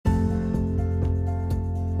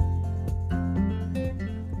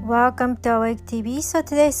Welcome to Awake TV. So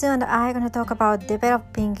today soon I'm going to talk about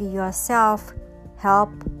developing yourself,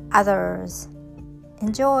 help others.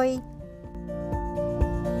 Enjoy!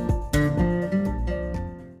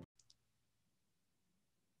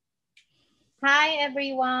 Hi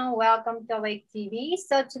everyone, welcome to Awake TV.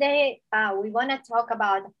 So today we want to talk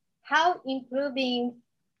about how improving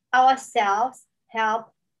ourselves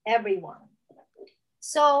help everyone.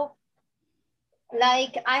 So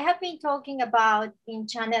like I have been talking about in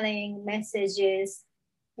channeling messages,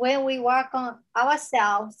 when we work on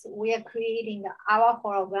ourselves, we are creating our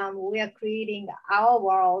program, we are creating our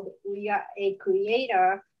world, we are a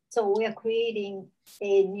creator, so we are creating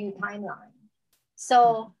a new timeline.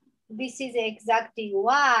 So this is exactly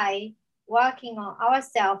why working on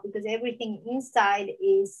ourselves, because everything inside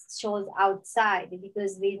is shows outside,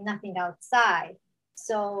 because there's nothing outside.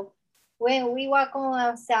 So when we work on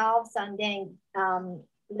ourselves and then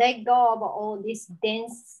let go of all these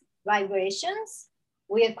dense vibrations,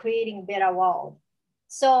 we are creating a better world.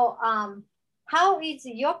 So how is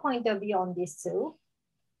your point of view on this, Sue?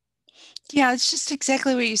 Yeah, it's just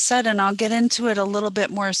exactly what you said, and I'll get into it a little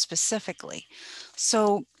bit more specifically.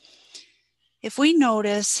 So if we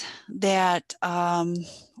notice that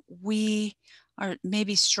we are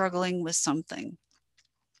maybe struggling with something,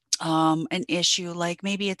 an issue, like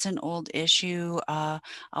maybe it's an old issue, an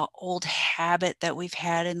old habit that we've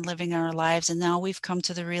had in living our lives, and now we've come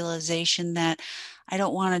to the realization that I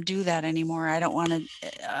don't want to do that anymore. I don't want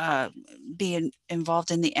to be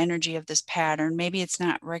involved in the energy of this pattern. Maybe it's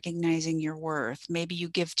not recognizing your worth. Maybe you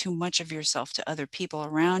give too much of yourself to other people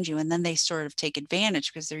around you, and then they sort of take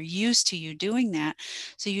advantage because they're used to you doing that.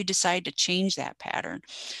 So you decide to change that pattern.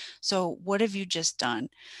 So what have you just done?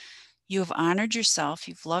 You have honored yourself,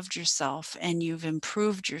 you've loved yourself, and you've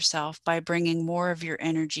improved yourself by bringing more of your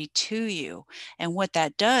energy to you. And what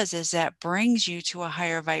that does is that brings you to a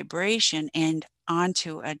higher vibration and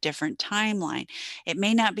onto a different timeline. It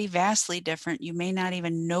may not be vastly different. You may not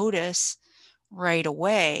even notice right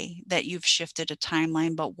away that you've shifted a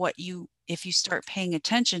timeline, but if you start paying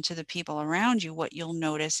attention to the people around you, what you'll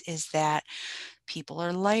notice is that people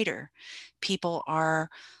are lighter. People are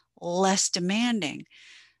less demanding,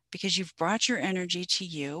 because you've brought your energy to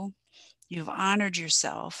you, you've honored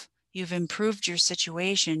yourself, you've improved your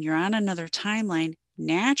situation, you're on another timeline.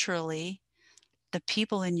 Naturally, the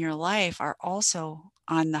people in your life are also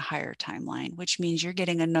on the higher timeline, which means you're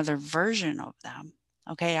getting another version of them.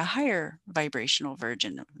 Okay, a higher vibrational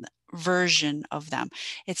version of them.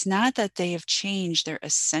 It's not that they have changed their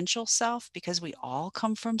essential self, because we all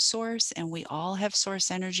come from source and we all have source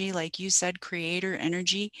energy, like you said, creator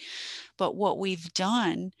energy. But what we've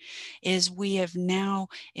done is we have now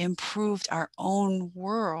improved our own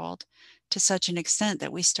world to such an extent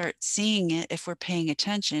that we start seeing it, if we're paying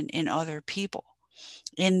attention, in other people,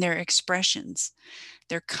 in their expressions.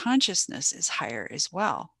 Their consciousness is higher as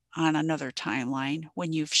well on another timeline.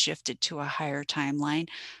 When you've shifted to a higher timeline,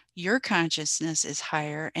 your consciousness is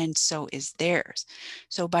higher, and so is theirs.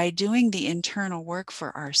 So by doing the internal work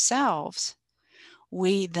for ourselves,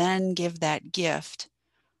 we then give that gift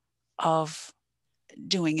of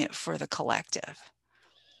doing it for the collective.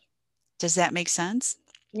 Does that make sense?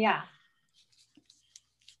 Yeah.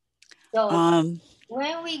 So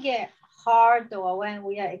when we get hurt or when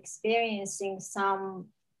we are experiencing some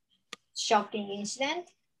shocking incident,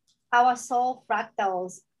 our soul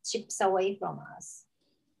fractals chips away from us,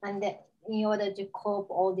 and in order to cope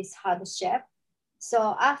all this hardship.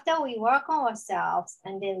 So after we work on ourselves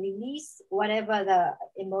and then release whatever the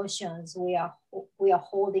emotions we are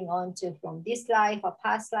holding on to from this life or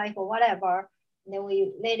past life or whatever, then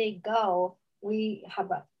we let it go, we have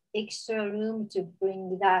an extra room to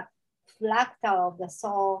bring that fractal of the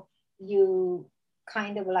soul you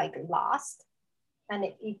kind of like lost, and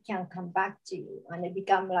it can come back to you and it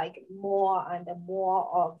become like more and more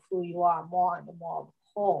of who you are, more and more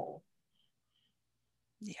whole.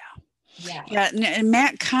 Yeah. And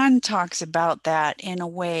Matt Kahn talks about that in a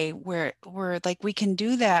way where we're like, we can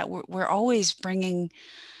do that. We're always bringing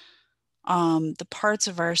the parts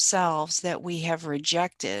of ourselves that we have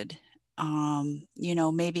rejected,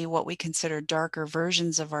 maybe what we consider darker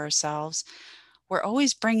versions of ourselves. We're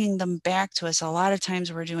always bringing them back to us. A lot of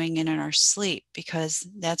times we're doing it in our sleep, because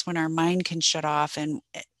that's when our mind can shut off. And,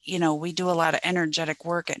 we do a lot of energetic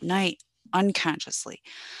work at night unconsciously.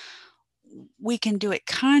 We can do it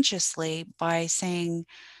consciously by saying,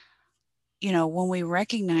 when we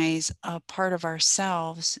recognize a part of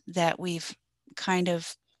ourselves that we've kind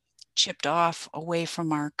of chipped off away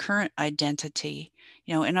from our current identity,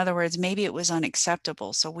 You know, in other words, maybe it was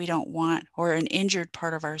unacceptable, so we don't want, or an injured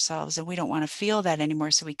part of ourselves, and we don't want to feel that anymore,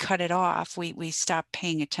 so we cut it off. We stop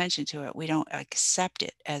paying attention to it. We don't accept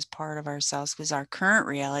it as part of ourselves, because our current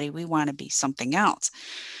reality, we want to be something else.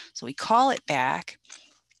 So we call it back,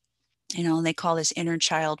 you know, and they call this inner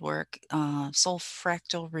child work, soul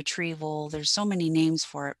fractal retrieval. There's so many names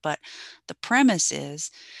for it, but the premise is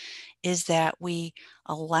that we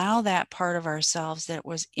allow that part of ourselves that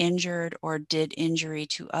was injured or did injury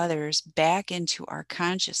to others back into our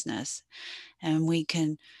consciousness. And we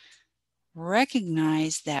can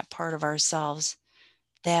recognize that part of ourselves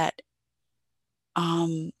that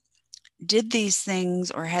did these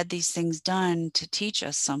things or had these things done to teach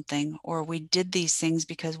us something, or we did these things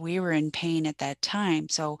because we were in pain at that time.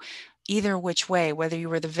 So either which way, whether you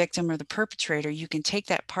were the victim or the perpetrator, you can take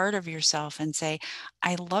that part of yourself and say,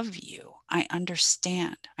 I love you. I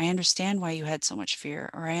understand. I understand why you had so much fear,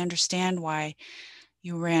 or I understand why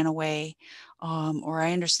you ran away, or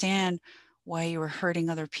I understand why you were hurting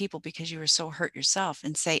other people because you were so hurt yourself,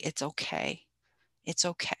 and say, it's okay. It's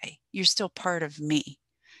okay. You're still part of me.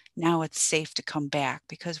 Now it's safe to come back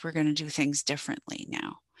because we're going to do things differently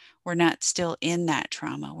now. We're not still in that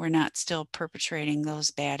trauma. We're not still perpetrating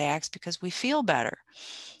those bad acts because we feel better.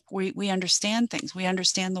 We understand things. We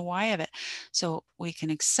understand the why of it. So we can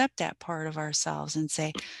accept that part of ourselves and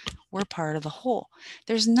say, we're part of the whole.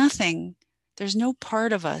 There's no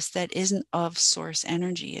part of us that isn't of source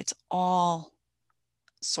energy. It's all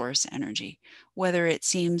source energy, whether it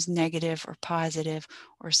seems negative or positive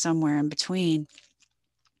or somewhere in between.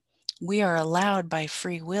 We are allowed by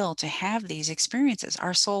free will to have these experiences.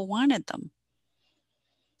 Our soul wanted them.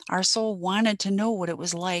 Our soul wanted to know what it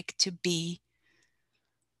was like to be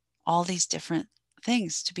all these different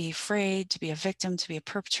things, to be afraid, to be a victim, to be a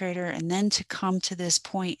perpetrator, and then to come to this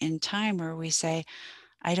point in time where we say,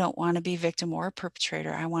 I don't want to be victim or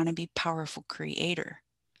perpetrator. I want to be powerful creator.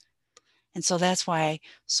 And so that's why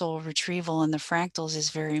soul retrieval and the fractals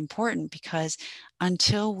is very important, because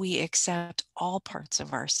until we accept all parts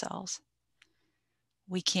of ourselves,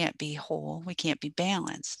 we can't be whole, we can't be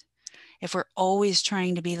balanced. If we're always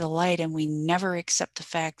trying to be the light and we never accept the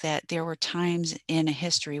fact that there were times in a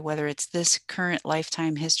history, whether it's this current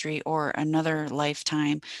lifetime history or another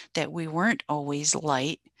lifetime, that we weren't always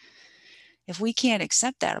light, if we can't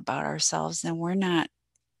accept that about ourselves, then we're not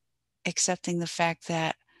accepting the fact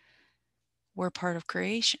that we're part of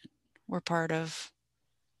creation. We're part of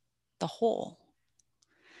the whole.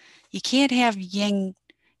 You can't have yin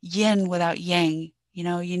without yang. You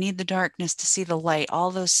know, you need the darkness to see the light.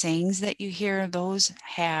 All those sayings that you hear, those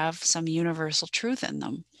have some universal truth in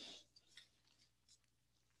them.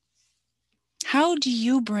 How do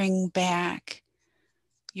you bring back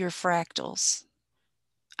your fractals?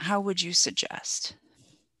 How would you suggest?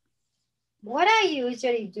 What I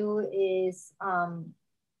usually do is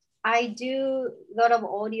I do a lot of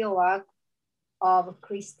audio work of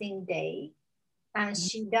Christine Day, and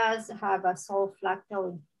she does have a soul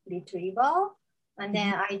fractal retrieval, and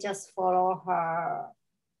then I just follow her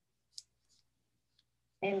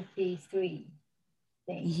MP3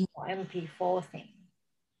 thing or MP4 thing.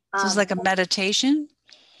 So it's like a meditation?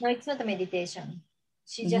 No, it's not a meditation.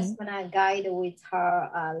 She just gonna guide with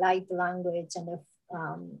her light language,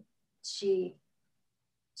 and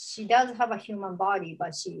she does have a human body,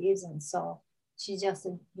 but she isn't. So she's just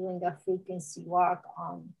doing the frequency work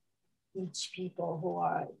on each people who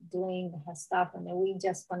are doing her stuff, and then we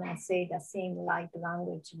just gonna say the same light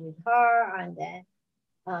language with her, and then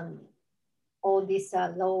all this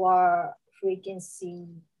lower frequency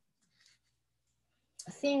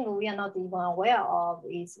thing we are not even aware of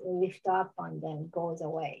is lift up and then goes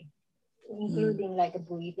away, including like a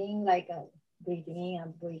breathing, like a breathe in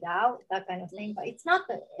and breathe out, that kind of thing. But it's not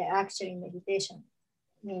actually meditation.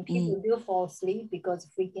 I mean, people do fall asleep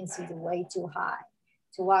because frequency is way too high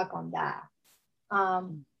to work on that.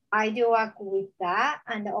 I do work with that.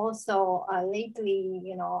 And also lately,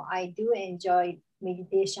 you know, I do enjoy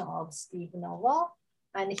meditation of Steve Novel,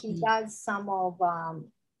 and he does some of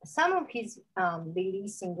his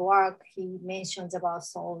releasing work. He mentions about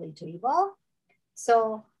soul retrieval.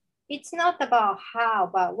 So it's not about how,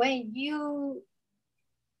 but when you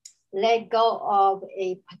let go of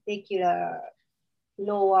a particular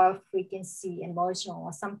lower frequency emotion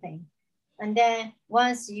or something, and then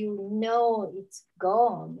once you know it's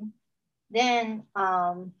gone, then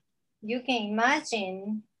you can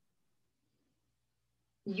imagine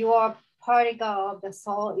your particle of the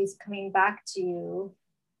soul is coming back to you.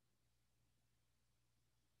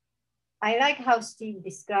 I like how Steve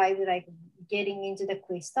described like getting into the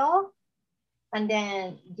crystal. and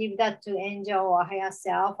then give that to angel or higher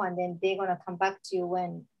self, and then they're gonna come back to you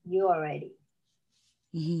when you are ready.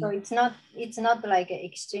 So it's not like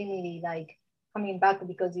extremely like coming back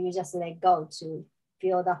because you just let go to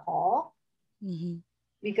fill the hole.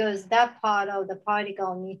 Because that part of the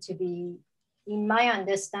particle need to be, in my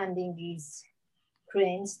understanding, is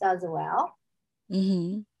cleansed as well.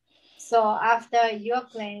 So after you're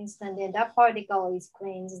cleansed and then that particle is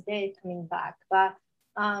cleansed, they're coming back. But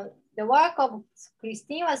the work of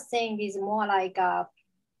Christine was saying is more like a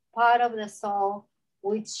part of the soul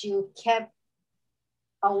which you kept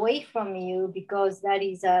away from you because that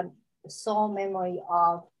is a soul memory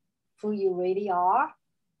of who you really are.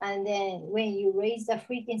 And then when you raise the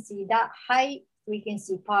frequency, that high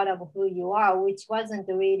frequency part of who you are, which wasn't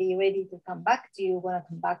really ready to come back to you, gonna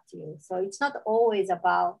come back to you. So it's not always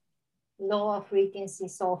about lower frequency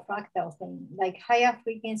soul fractal thing. Like higher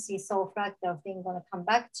frequency soul fractal thing gonna come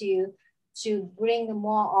back to you to bring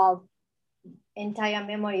more of entire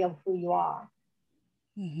memory of who you are.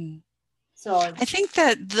 So I think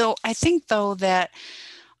though that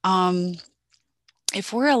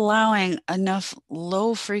if we're allowing enough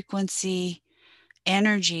low frequency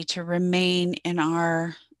energy to remain in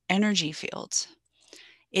our energy fields,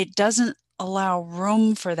 it doesn't allow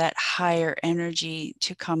room for that higher energy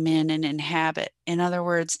to come in and inhabit. In other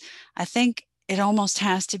words, I think it almost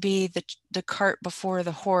has to be the cart before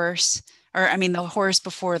the horse, or I mean the horse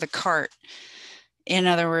before the cart. In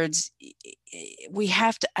other words,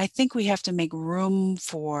 I think we have to make room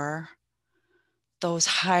for those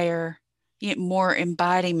higher, more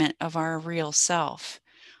embodiment of our real self.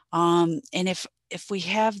 And if we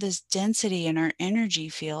have this density in our energy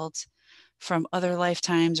fields from other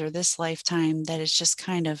lifetimes or this lifetime that is just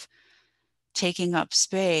kind of taking up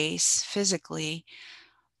space physically,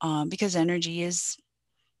 because energy it's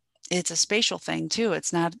a spatial thing too.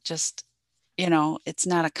 It's not just, it's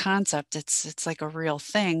not a concept. It's like a real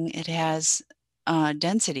thing. It has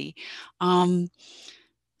density.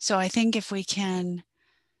 So I think if we can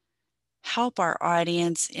help our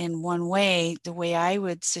audience in one way, the way I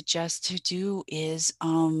would suggest to do is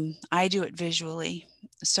I do it visually.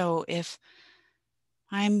 So if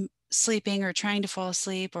I'm sleeping or trying to fall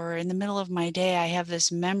asleep or in the middle of my day, I have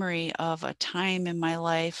this memory of a time in my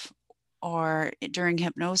life or during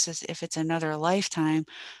hypnosis, if it's another lifetime,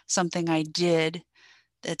 something I did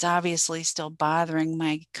that's obviously still bothering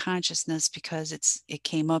my consciousness because it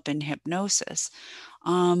came up in hypnosis.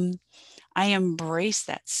 I embrace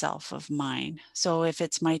that self of mine. So if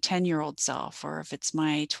it's my 10-year-old self, or if it's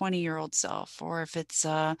my 20-year-old self, or if it's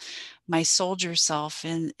my soldier self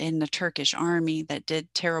in the Turkish army that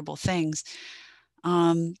did terrible things,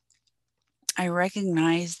 I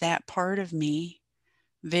recognize that part of me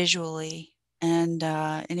visually. And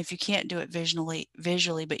if you can't do it visually,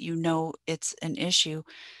 but it's an issue,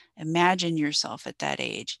 imagine yourself at that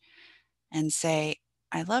age and say,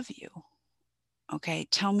 I love you. Okay,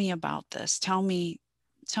 tell me about this. Tell me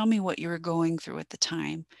what you were going through at the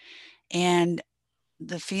time. And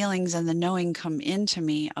the feelings and the knowing come into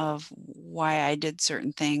me of why I did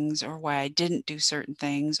certain things or why I didn't do certain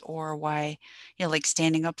things, or why, like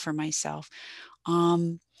standing up for myself.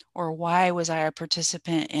 Or why was I a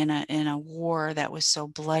participant in a war that was so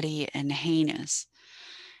bloody and heinous?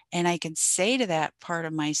 And I could say to that part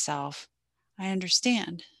of myself, I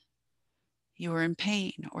understand. You were in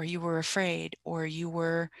pain, or you were afraid, or you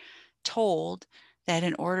were told that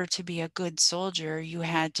in order to be a good soldier, you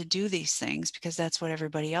had to do these things because that's what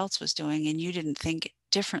everybody else was doing, and you didn't think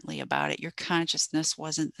differently about it. Your consciousness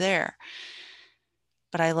wasn't there.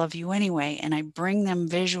 But I love you anyway, and I bring them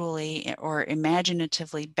visually or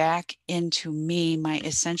imaginatively back into me, my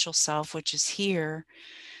essential self, which is here,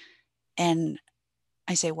 and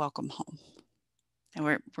I say, welcome home. And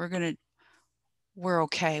we're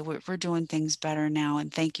okay. We're doing things better now,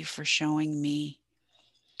 and thank you for showing me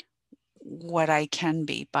what I can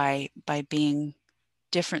be by being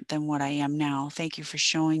different than what I am now. Thank you for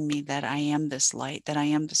showing me that I am this light, that I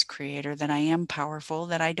am this creator, that I am powerful,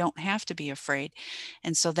 that I don't have to be afraid.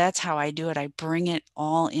 And so that's how I do it. I bring it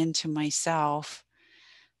all into myself.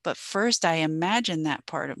 But first, I imagine that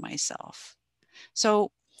part of myself.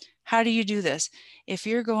 So how do you do this? If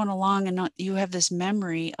you're going along and you have this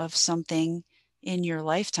memory of something in your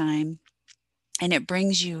lifetime, and it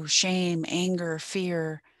brings you shame, anger,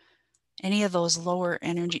 fear, any of those lower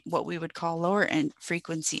energy, what we would call lower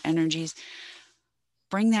frequency energies,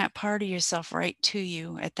 bring that part of yourself right to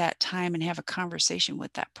you at that time and have a conversation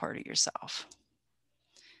with that part of yourself.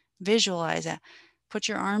 Visualize it. Put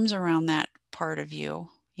your arms around that part of you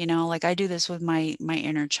You know, like I do this with my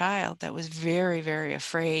inner child that was very, very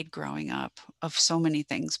afraid growing up of so many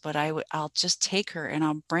things, but I'll just take her and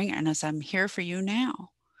I'll bring her and I say, I'm here for you now.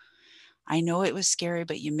 I know it was scary,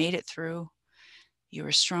 but you made it through. You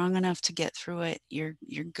were strong enough to get through it. You're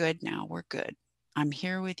good now. We're good. I'm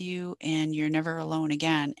here with you and you're never alone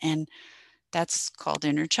again. And that's called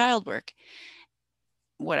inner child work.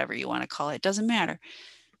 Whatever you want to call it, doesn't matter.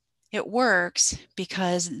 It works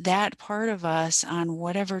because that part of us on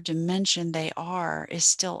whatever dimension they are is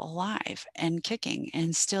still alive and kicking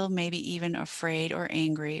and still maybe even afraid or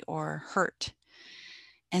angry or hurt.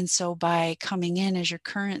 And so by coming in as your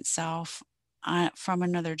current self from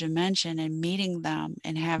another dimension and meeting them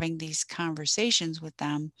and having these conversations with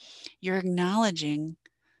them, you're acknowledging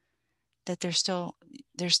that they're still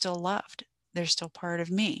loved. They're still part of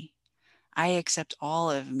me. I accept all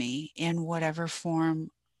of me in whatever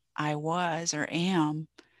form I was or am.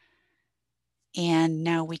 And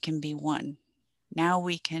now we can be one. Now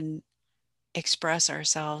we can express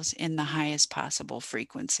ourselves in the highest possible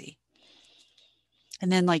frequency.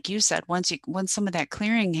 And then, like you said, once some of that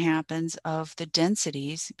clearing happens of the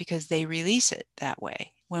densities, because they release it that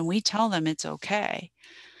way, when we tell them it's okay,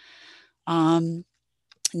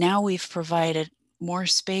 now we've provided more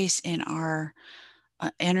space in our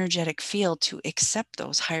energetic field to accept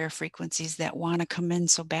those higher frequencies that want to come in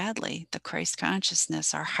so badly. The Christ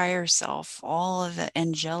consciousness, our higher self, all of the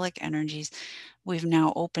angelic energies. We've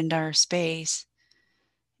now opened our space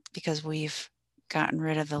because we've gotten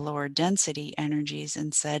rid of the lower density energies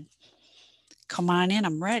and said, come on in,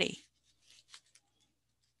 I'm ready.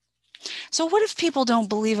 So what if people don't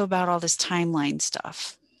believe about all this timeline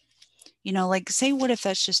stuff? You know, like say, what if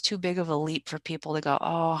that's just too big of a leap for people to go,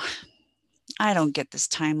 oh, I don't get this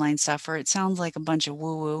timeline stuff, or it sounds like a bunch of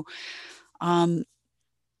woo-woo. How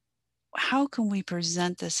can we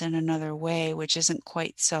present this in another way, which isn't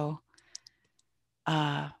quite so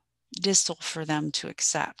distal for them to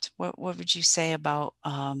accept? What would you say about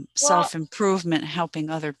self-improvement, helping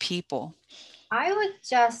other people? I would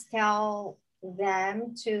just tell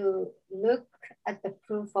them to look at the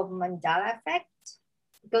proof of Mandela effect,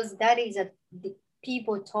 because that is the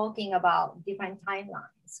people talking about different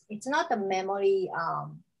timelines. It's not a memory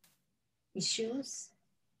issues.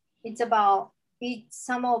 It's about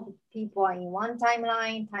some of the people are in one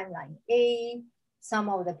timeline A, some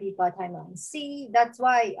of the people are timeline C. That's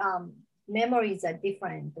why memories are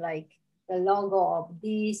different, like the logo of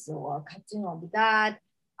this or cartoon of that.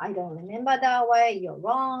 I don't remember that way, you're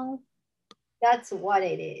wrong. That's what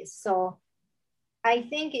it is. So I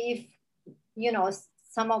think if,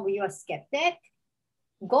 some of you are skeptic,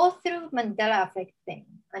 go through Mandela effect thing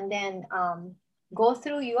and then go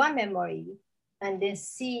through your memory and then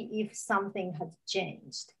see if something has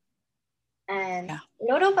changed. And a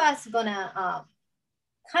lot of us gonna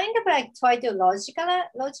kind of like try to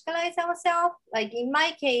logicalize ourselves. Like in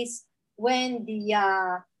my case, when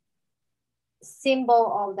the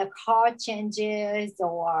symbol of the car changes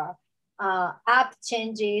or app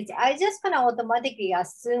changes, I just gonna automatically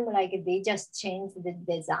assume like they just changed the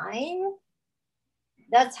design.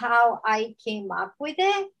 That's how I came up with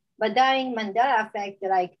it. But during Mandela effect,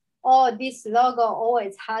 like, oh, this logo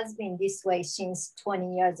always has been this way since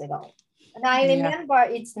 20 years ago. And I remember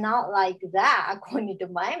it's not like that according to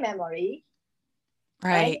my memory.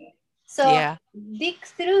 Right? So dig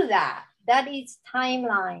through that. That is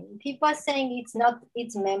timeline. People are saying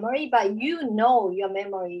it's memory, but your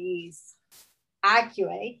memory is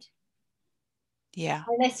accurate. Yeah.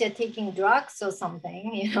 Unless you're taking drugs or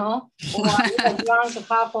something, or you're drunk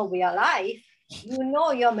half of your life,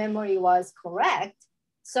 your memory was correct.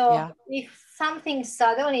 So if something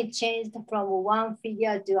suddenly changed from one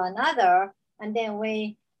figure to another, and then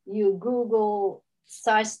when you Google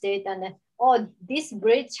searched it and this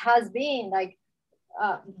bridge has been like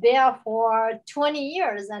there for 20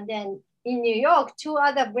 years, and then in New York, 2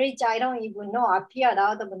 other bridges I don't even know appeared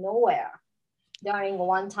out of nowhere during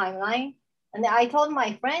one timeline. And I told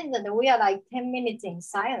my friends that we are like 10 minutes in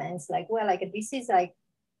silence. Like, we're like, this is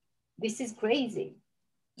crazy.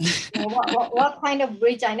 What kind of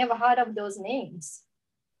bridge? I never heard of those names.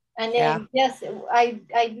 And then I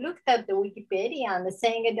looked at the Wikipedia and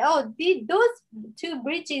saying, those 2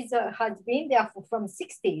 bridges has been there from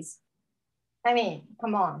 60s. I mean,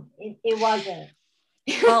 come on, it wasn't.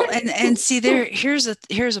 Well, and see here's a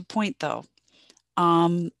point though.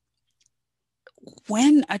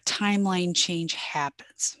 When a timeline change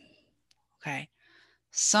happens, okay,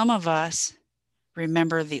 some of us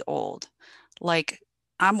remember the old. Like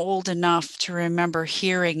I'm old enough to remember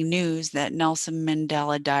hearing news that Nelson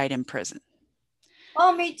Mandela died in prison.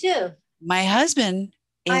 Oh, me too. My husband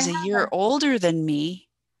is a year older than me,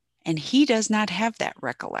 and he does not have that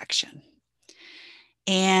recollection.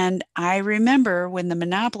 And I remember when the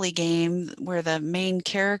Monopoly game where the main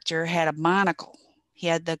character had a monocle, he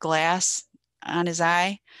had the glass on his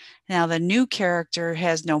eye. Now the new character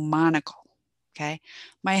has no monocle. Okay.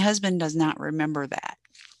 My husband does not remember that.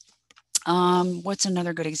 What's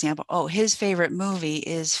another good example? Oh, his favorite movie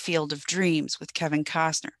is Field of Dreams with Kevin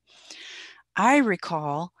Costner. I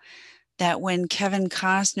recall that when Kevin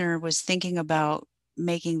Costner was thinking about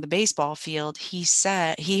making the baseball field,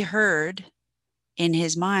 he heard in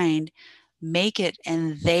his mind, make it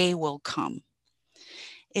and they will come.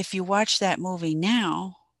 If you watch that movie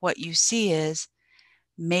now, what you see is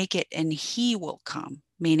make it and he will come,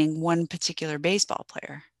 meaning one particular baseball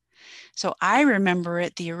player. So I remember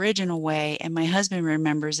it the original way, and my husband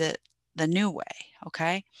remembers it the new way.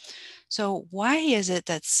 Okay. So why is it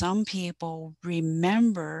that some people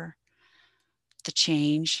remember the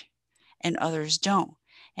change and others don't?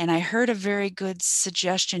 And I heard a very good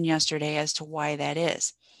suggestion yesterday as to why that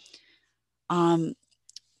is.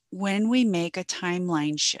 When we make a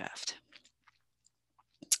timeline shift,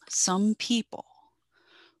 some people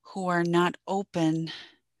who are not open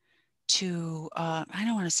to, I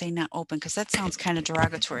don't want to say not open because that sounds kind of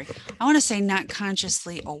derogatory. I want to say not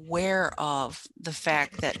consciously aware of the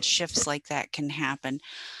fact that shifts like that can happen.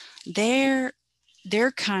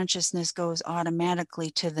 Their consciousness goes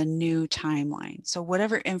automatically to the new timeline. So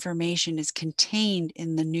whatever information is contained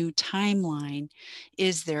in the new timeline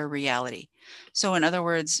is their reality. So in other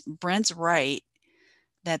words, Brent's right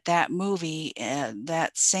that movie,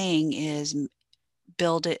 that saying is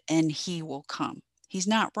build it and he will come. He's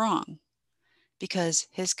not wrong because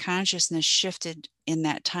his consciousness shifted in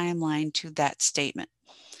that timeline to that statement.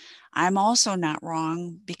 I'm also not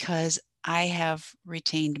wrong because I have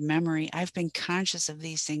retained memory. I've been conscious of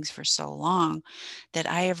these things for so long that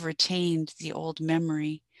I have retained the old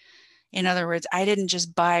memory. In other words, I didn't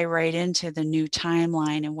just buy right into the new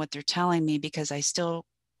timeline and what they're telling me because I still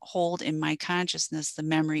hold in my consciousness the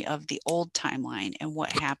memory of the old timeline and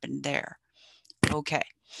what happened there. Okay.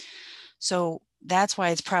 So that's why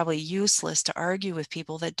it's probably useless to argue with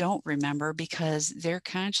people that don't remember because their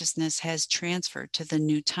consciousness has transferred to the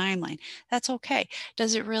new timeline. That's okay.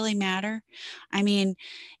 Does it really matter? I mean,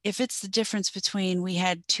 if it's the difference between we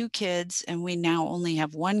had 2 kids and we now only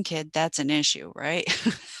have 1 kid, that's an issue, right?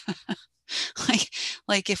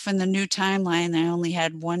 like if in the new timeline I only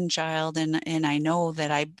had 1 child and I know that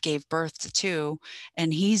I gave birth to 2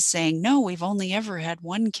 and he's saying no, we've only ever had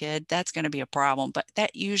 1 kid, that's going to be a problem. But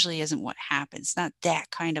that usually isn't what happens. Not that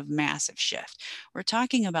kind of massive shift. We're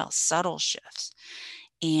talking about subtle shifts.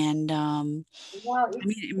 And Well, I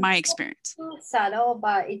mean, in my experience, too subtle,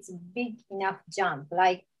 but it's big enough jump.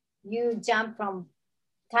 Like you jump from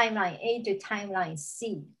timeline A to timeline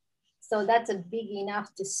C. So that's a big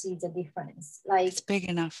enough to see the difference. Like it's big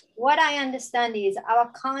enough. What I understand is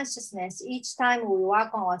our consciousness, each time we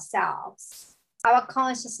work on ourselves, our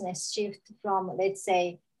consciousness shift from, let's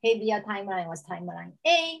say, heavier timeline was timeline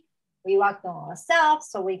A. We worked on ourselves,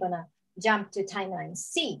 so we're gonna jump to timeline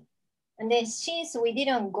C. And then since we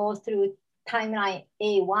didn't go through timeline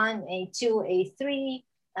A1, A2, A3,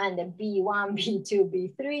 and B1, B2,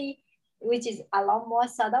 B3, which is a lot more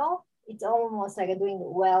subtle, it's almost like doing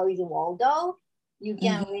well with Waldo. You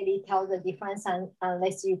can't really tell the difference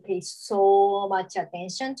unless you pay so much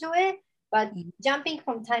attention to it. But jumping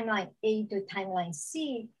from timeline A to timeline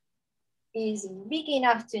C is big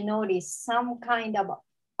enough to notice some kind of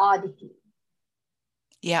oddity.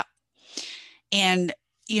 Yeah. And,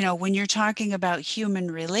 you know, when you're talking about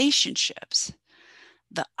human relationships,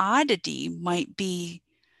 the oddity might be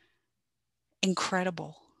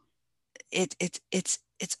incredible.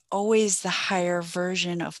 It's always the higher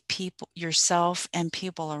version of people, yourself and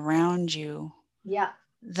people around you,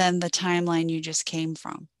 than the timeline you just came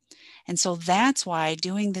from. And so that's why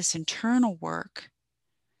doing this internal work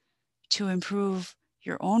to improve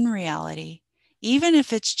your own reality, even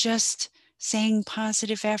if it's just saying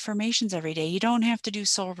positive affirmations every day, you don't have to do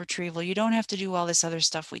soul retrieval. You don't have to do all this other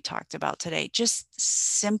stuff we talked about today. Just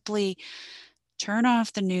simply turn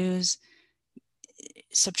off the news,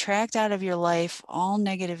 subtract out of your life all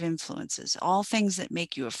negative influences, all things that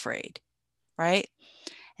make you afraid, right?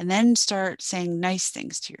 And then start saying nice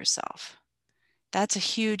things to yourself. That's a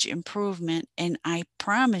huge improvement. And I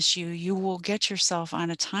promise you, you will get yourself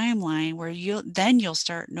on a timeline where you'll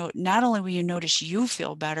start, not only will you notice you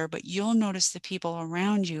feel better, but you'll notice the people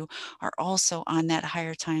around you are also on that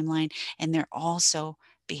higher timeline and they're also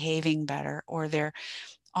behaving better, or they're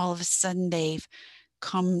all of a sudden they've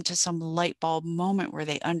come to some light bulb moment where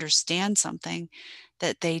they understand something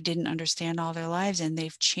that they didn't understand all their lives and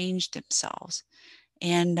they've changed themselves.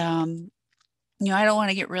 And, I don't want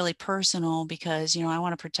to get really personal because, I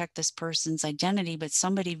want to protect this person's identity, but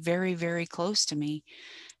somebody very, very close to me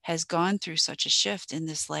has gone through such a shift in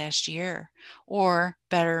this last year. Or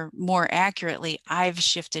better, more accurately, I've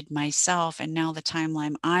shifted myself, and now the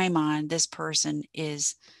timeline I'm on, this person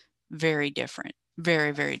is very different,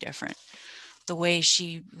 very, very different. The way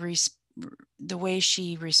she responds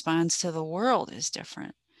to the world is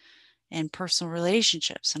different, and personal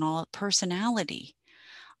relationships and all personality.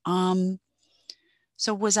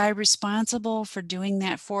 So was I responsible for doing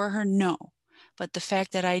that for her? No. But the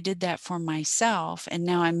fact that I did that for myself, and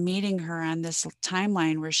now I'm meeting her on this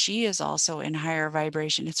timeline where she is also in higher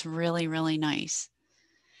vibration, it's really, really nice.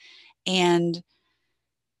 And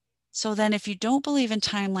so then if you don't believe in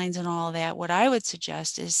timelines and all of that, what I would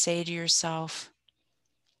suggest is say to yourself,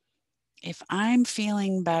 if I'm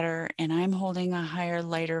feeling better and I'm holding a higher,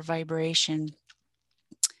 lighter vibration,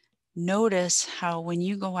 notice how when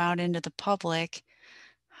you go out into the public,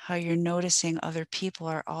 how you're noticing other people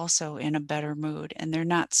are also in a better mood and they're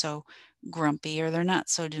not so grumpy or they're not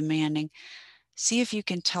so demanding. See if you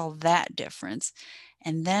can tell that difference,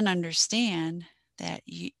 and then understand that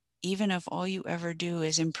even if all you ever do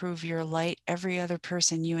is improve your light, every other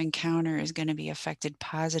person you encounter is going to be affected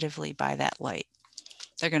positively by that light.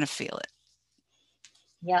 They're going to feel it.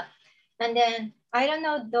 Yeah. And then I don't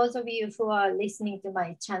know those of you who are listening to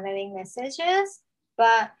my channeling messages,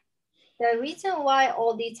 but the reason why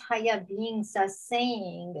all these higher beings are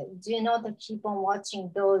saying, do not keep on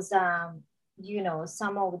watching those, some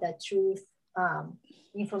of the truth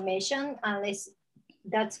information, unless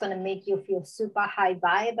that's going to make you feel super high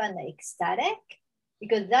vibe and ecstatic,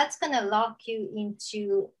 because that's going to lock you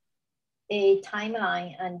into a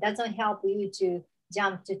timeline and doesn't help you to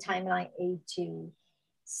jump to timeline A to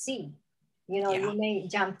C. You may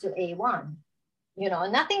jump to A1.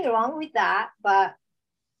 Nothing wrong with that, but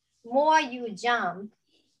more you jump,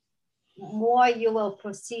 more you will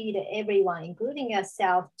proceed everyone, including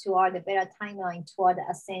yourself, toward a better timeline, toward the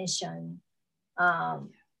ascension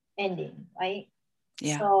ending, right?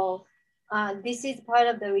 Yeah. So this is part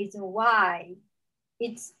of the reason why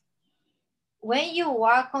it's when you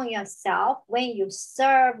work on yourself, when you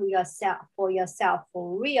serve yourself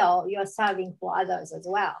for real, you're serving for others as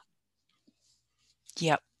well.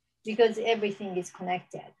 Yep. Because everything is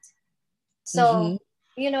connected. So,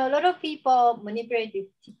 a lot of people, manipulative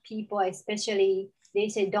people, especially, they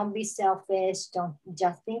say, don't be selfish, don't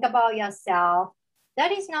just think about yourself.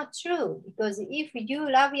 That is not true, because if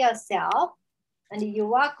you love yourself and you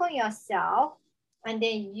work on yourself and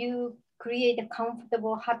then you create a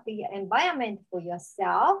comfortable, happy environment for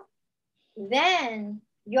yourself, then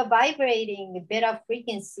you're vibrating a better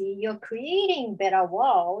frequency, you're creating better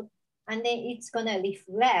world, and then it's going to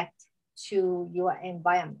reflect to your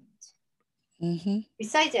environment.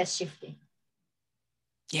 Besides that shifting.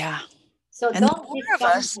 Yeah. So and don't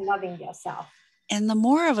discount loving yourself. And the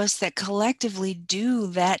more of us that collectively do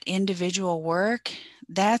that individual work,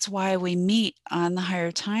 that's why we meet on the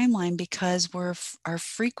higher timeline, because our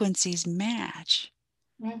frequencies match.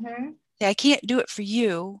 I can't do it for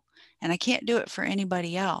you, and I can't do it for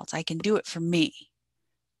anybody else. I can do it for me.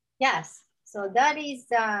 Yes. So that is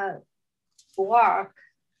work.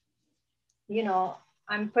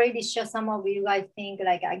 I'm pretty sure some of you guys think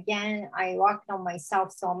like, again, I worked on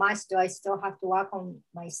myself so much. Do I still have to work on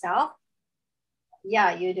myself?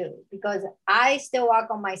 Yeah, you do. Because I still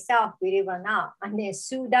work on myself, believe it or not. And then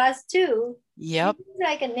Sue does too. Yep. It's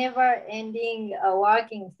like a never ending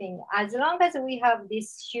working thing. As long as we have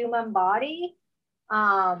this human body,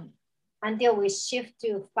 until we shift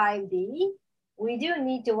to 5D, we do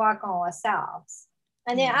need to work on ourselves.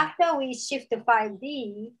 And then after we shift to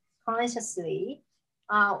 5D consciously,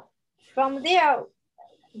 from there,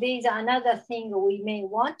 there's another thing we may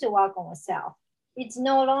want to work on ourselves. It's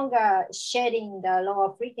no longer shedding the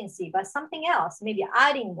lower frequency, but something else, maybe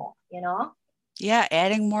adding more, Yeah,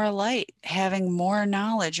 adding more light, having more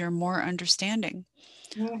knowledge or more understanding.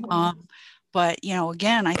 But,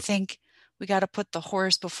 again, I think we got to put the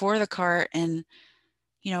horse before the cart, and,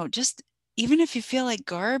 just even if you feel like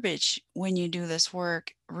garbage when you do this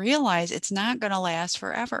work, realize it's not going to last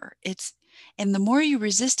forever. And the more you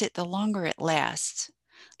resist it, the longer it lasts.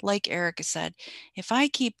 Like Erica said, if I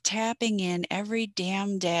keep tapping in every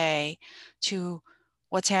damn day to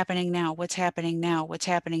what's happening now, what's happening now, what's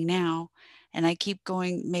happening now, and I keep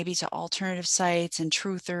going maybe to alternative sites and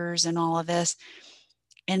truthers and all of this,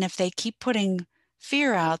 and if they keep putting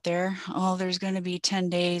fear out there, oh, there's going to be 10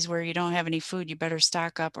 days where you don't have any food, you better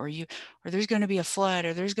stock up, or there's going to be a flood,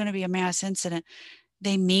 or there's going to be a mass incident.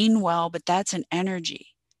 They mean well, but that's an energy.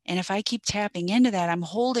 And if I keep tapping into that, I'm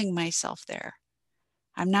holding myself there.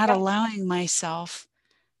 I'm not Yeah. allowing myself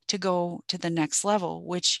to go to the next level,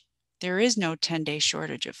 which there is no 10-day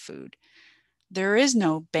shortage of food. There is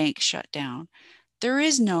no bank shutdown. There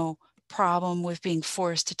is no problem with being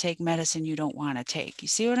forced to take medicine you don't want to take. You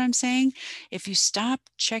see what I'm saying? If you stop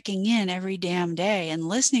checking in every damn day and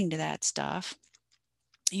listening to that stuff,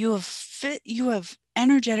 you have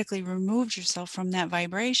energetically removed yourself from that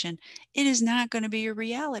vibration. It is not going to be your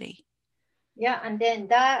reality. Yeah, and then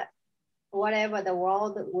that whatever the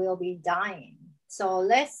world will be dying. So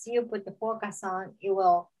less you put the focus on, it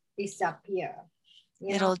will disappear.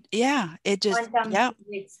 You know, It just, quantum yeah,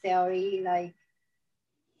 physics theory, like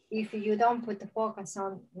if you don't put the focus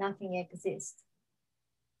on, nothing exists.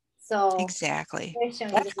 So exactly. the question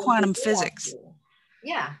is, That's what do quantum you want physics. to?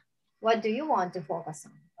 Yeah, what do you want to focus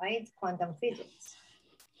on, right? Quantum physics.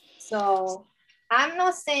 So I'm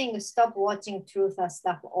not saying stop watching truth or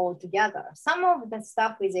stuff altogether. Some of the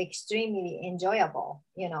stuff is extremely enjoyable,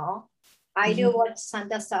 you know. I do watch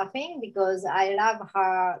Santa Surfing because I love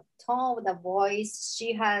her tone of the voice.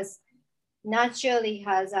 She has naturally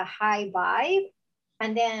has a high vibe.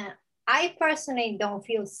 And then I personally don't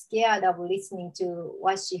feel scared of listening to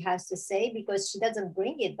what she has to say because she doesn't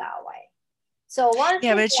bring it that way. So one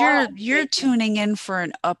Yeah, thing but that you're tuning in for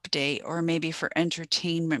an update or maybe for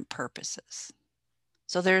entertainment purposes.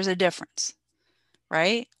 So there's a difference,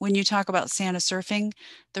 right? When you talk about Santa surfing,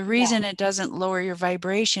 the reason it doesn't lower your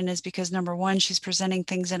vibration is because number one, she's presenting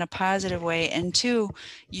things in a positive way. And two,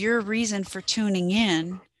 your reason for tuning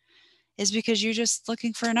in is because you're just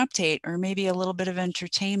looking for an update or maybe a little bit of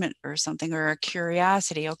entertainment or something or a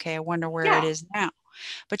curiosity. Okay, I wonder where it yeah, is now.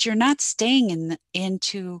 But you're not staying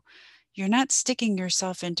you're not sticking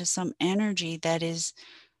yourself into some energy that is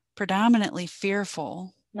predominantly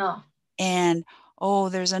fearful no, and, oh,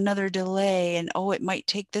 there's another delay and, oh, it might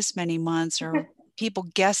take this many months or people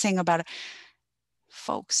guessing about it.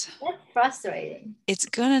 Folks, that's frustrating. it's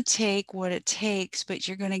going to take what it takes, but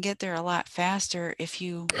you're going to get there a lot faster if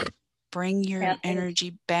you bring your Yeah,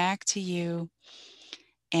 energy back to you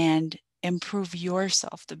and improve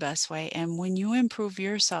yourself the best way. And when you improve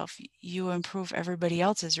yourself, you improve everybody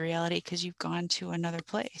else's reality because you've gone to another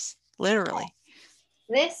place, literally.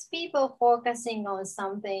 less people focusing on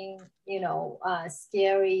something,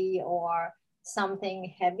 scary or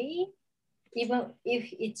something heavy, even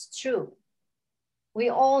if it's true. We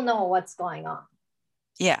all know what's going on.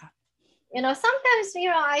 Yeah. Sometimes,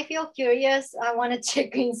 I feel curious. I want to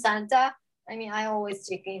check in Santa. I mean, I always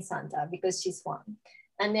check in Santa because she's fun.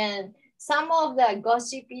 And then some of the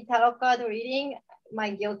gossipy tarot card reading,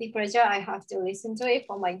 my guilty pleasure, I have to listen to it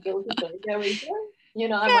for my guilty pleasure reason. I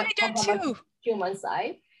Yeah, must I talk do about too. human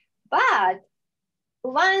side. But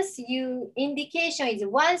indication is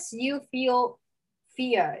once you feel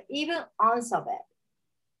fear, even ounce of it,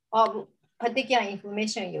 of particular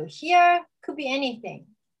information you hear, could be anything,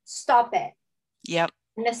 stop it. Yep.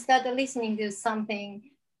 And start listening to something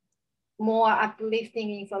more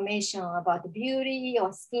uplifting information about beauty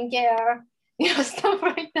or skincare, stuff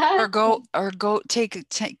like that. Or go take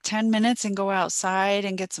 10 minutes and go outside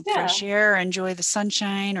and get some Yeah. fresh air, enjoy the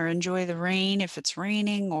sunshine or enjoy the rain if it's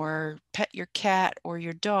raining, or pet your cat or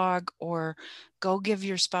your dog, or go give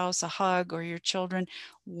your spouse a hug or your children,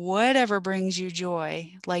 whatever brings you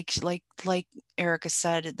joy. Like Erica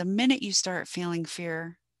said, the minute you start feeling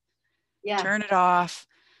fear, Yeah. turn it off,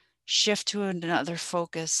 shift to another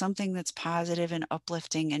focus, something that's positive and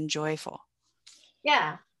uplifting and joyful.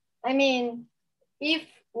 Yeah. I mean, if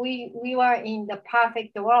we were in the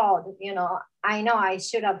perfect world, I know I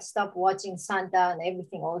should have stopped watching Santa and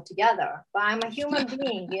everything altogether. But I'm a human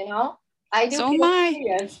being, I do So am feel I.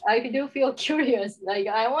 curious. I do feel curious. Like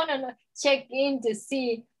I want to check in to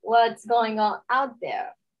see what's going on out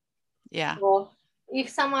there. Yeah. So if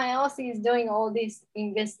someone else is doing all this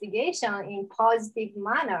investigation in positive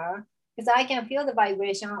manner, because I can feel the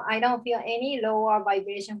vibration, I don't feel any lower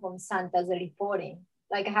vibration from Santa's reporting.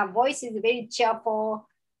 Like her voice is very cheerful,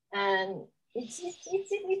 and it's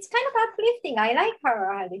kind of uplifting. I like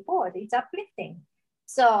her report. It's uplifting.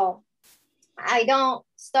 So I don't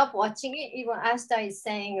stop watching it. Even Asta is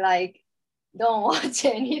saying like, don't watch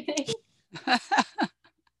anything.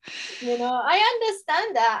 I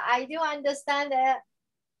understand that. I do understand that,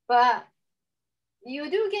 but you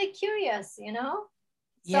do get curious. So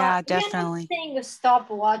Yeah, we are not definitely. saying stop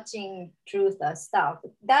watching truth or stuff.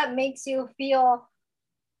 That makes you feel,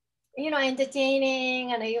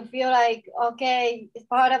 entertaining, and you feel like, okay,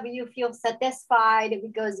 part of you feel satisfied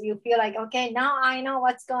because you feel like, okay, now I know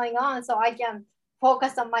what's going on, so I can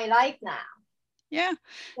focus on my life now. Yeah.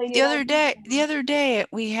 So The other day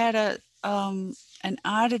we had an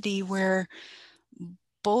oddity where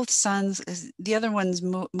both sons, the other one's,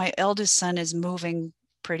 my eldest son is moving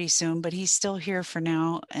pretty soon, but he's still here for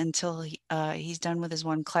now until he's done with his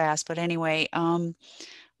one class. But anyway,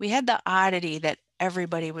 we had the oddity that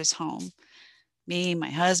everybody was home. Me, my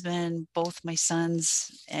husband, both my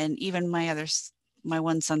sons, and even my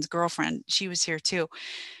one son's girlfriend, she was here too.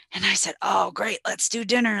 And I said, oh, great, let's do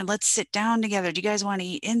dinner. Let's sit down together. Do you guys want to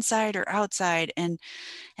eat inside or outside? And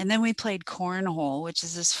then we played cornhole, which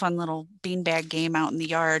is this fun little beanbag game out in the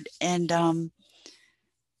yard. And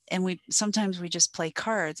sometimes we just play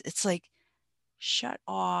cards. It's like, shut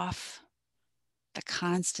off the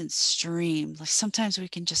constant stream. Like sometimes we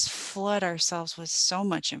can just flood ourselves with so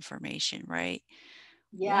much information, right?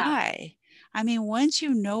 Yeah. Why? I mean, once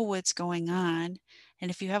you know what's going on, and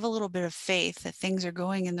if you have a little bit of faith that things are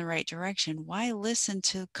going in the right direction, why listen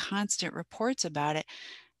to constant reports about it?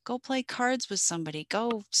 Go play cards with somebody,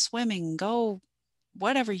 go swimming, go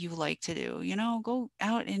whatever you like to do, go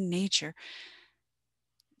out in nature.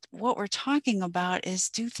 What we're talking about is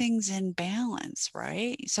do things in balance,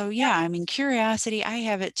 right? So yeah, I mean, curiosity, I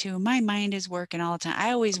have it too. My mind is working all the time.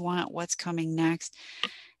 I always want what's coming next.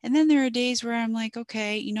 And then there are days where I'm like,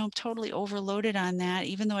 okay, I'm totally overloaded on that,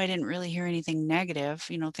 even though I didn't really hear anything negative.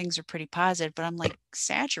 Things are pretty positive, but I'm like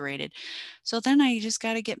saturated. So then I just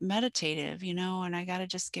got to get meditative, and I got to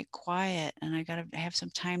just get quiet, and I got to have some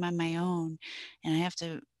time on my own, and I have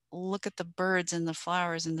to look at the birds and the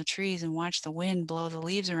flowers and the trees and watch the wind blow the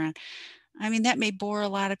leaves around. I mean, that may bore a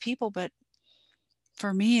lot of people, but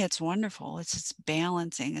for me, it's wonderful. It's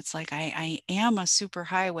balancing. It's like I am a super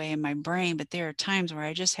highway in my brain, but there are times where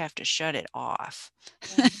I just have to shut it off.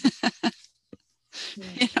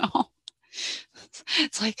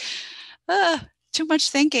 It's like, too much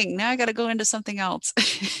thinking. Now I got to go into something else.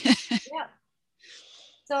 Yeah.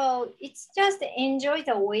 So it's just enjoy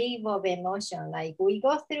the wave of emotion. Like we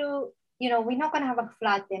go through, we're not going to have a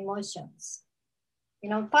flat emotions.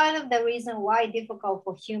 Part of the reason why it's difficult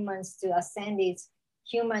for humans to ascend is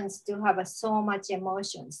humans do have so much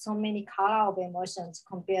emotions, so many color of emotions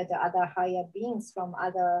compared to other higher beings from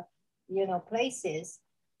other, places.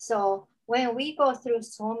 So when we go through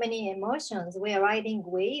so many emotions, we're riding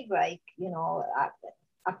wave, like,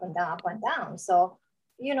 up and down, up and down. So,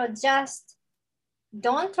 just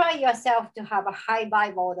don't try yourself to have a high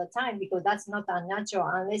vibe all the time, because that's not unnatural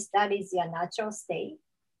unless that is your natural state.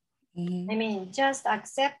 Mm-hmm. I mean, just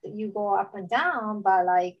accept you go up and down, but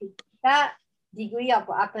like that degree of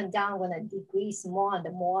up and down gonna decrease more and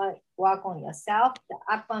the more work on yourself. The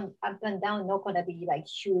up and down not gonna be like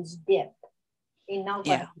huge dip. It's not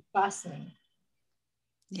gonna be fastening.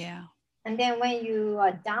 Yeah. And then when you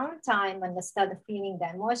are downtime and start feeling the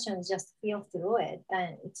emotions, just feel through it,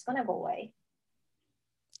 then it's gonna go away.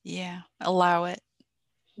 Yeah, allow it.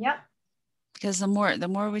 Yep. Because the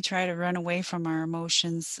more we try to run away from our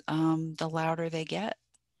emotions, the louder they get.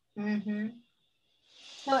 Mm-hmm.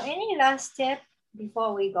 So any last tip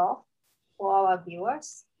before we go for our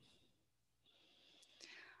viewers?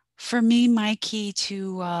 For me, my key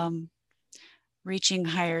to reaching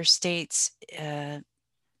higher states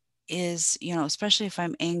is, especially if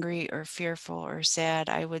I'm angry or fearful or sad,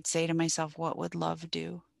 I would say to myself, what would love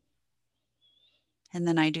do? And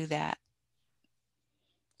then I do that.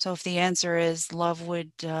 So if the answer is love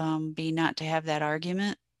would be not to have that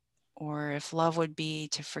argument, or if love would be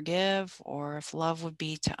to forgive, or if love would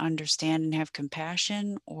be to understand and have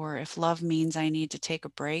compassion, or if love means I need to take a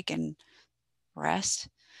break and rest.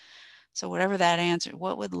 So whatever that answer,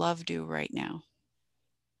 what would love do right now?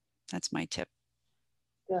 That's my tip.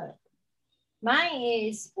 Good. Mine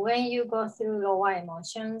is when you go through lower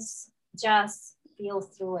emotions, just feel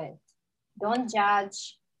through it. Don't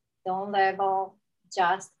judge, don't label,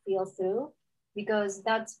 just feel through, because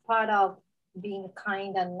that's part of being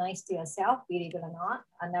kind and nice to yourself, believe it or not,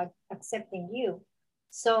 and accepting you.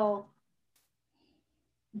 So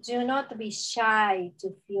do not be shy to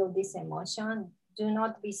feel this emotion. Do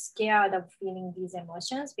not be scared of feeling these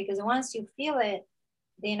emotions, because once you feel it,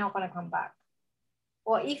 they're not going to come back.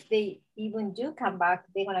 Or if they even do come back,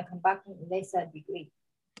 they're going to come back in lesser degree.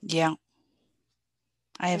 Yeah.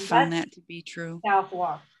 I have found that to be true.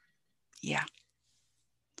 Self-work. Yeah.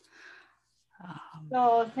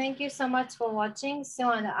 So thank you so much for watching. Sue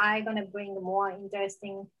and I are going to bring more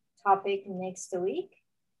interesting topic next week.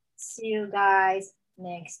 See you guys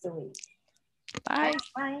next week. Bye.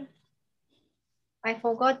 Bye. I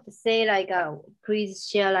forgot to say please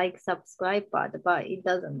share, subscribe, but it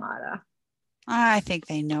doesn't matter. I think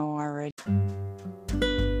they know already.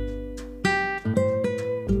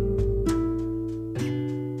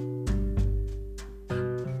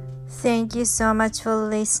 Thank you so much for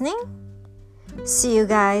listening. See you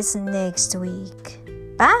guys next week.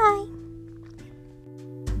 Bye.